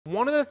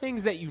One of the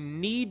things that you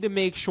need to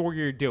make sure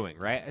you're doing,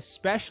 right,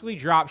 especially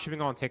drop shipping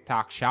on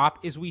TikTok Shop,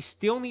 is we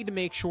still need to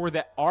make sure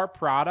that our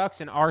products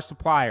and our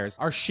suppliers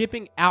are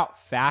shipping out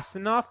fast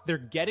enough, they're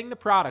getting the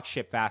product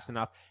shipped fast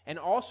enough, and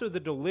also the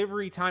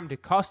delivery time to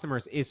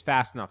customers is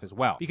fast enough as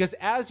well. Because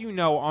as you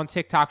know, on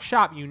TikTok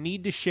Shop, you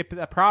need to ship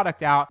the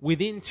product out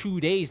within 2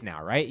 days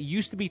now, right? It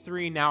used to be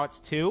 3, now it's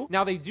 2.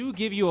 Now, they do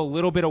give you a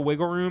little bit of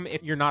wiggle room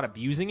if you're not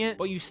abusing it,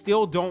 but you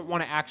still don't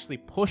want to actually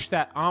push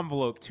that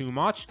envelope too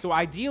much. So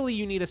ideally,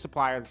 you need a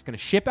supplier that's going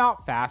to ship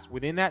out fast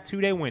within that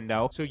 2-day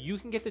window so you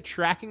can get the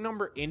tracking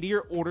number into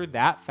your order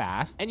that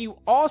fast. And you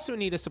also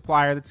need a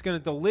supplier that's going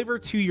to deliver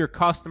to your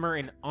customer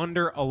in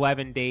under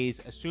 11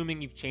 days,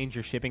 assuming you've changed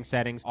your shipping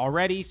settings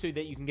already so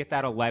that you can get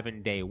that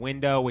 11-day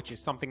window, which is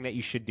something that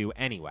you should do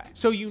anyway.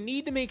 So you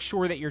need to make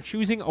sure that you're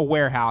choosing a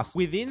warehouse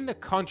within the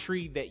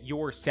country that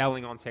you're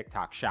selling on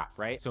TikTok Shop,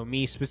 right? So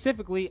me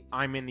specifically,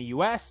 I'm in the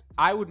US.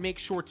 I would make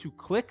sure to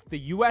click the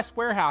US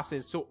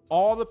warehouses so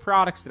all the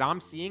products that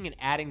I'm seeing and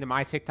adding to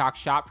my TikTok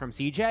Shop from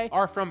CJ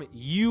are from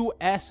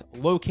US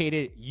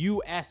located,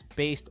 US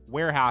based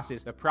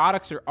warehouses. The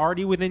products are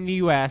already within the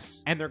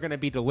US and they're going to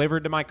be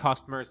delivered to my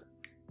customers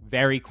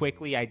very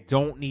quickly. I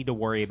don't need to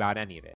worry about any of it.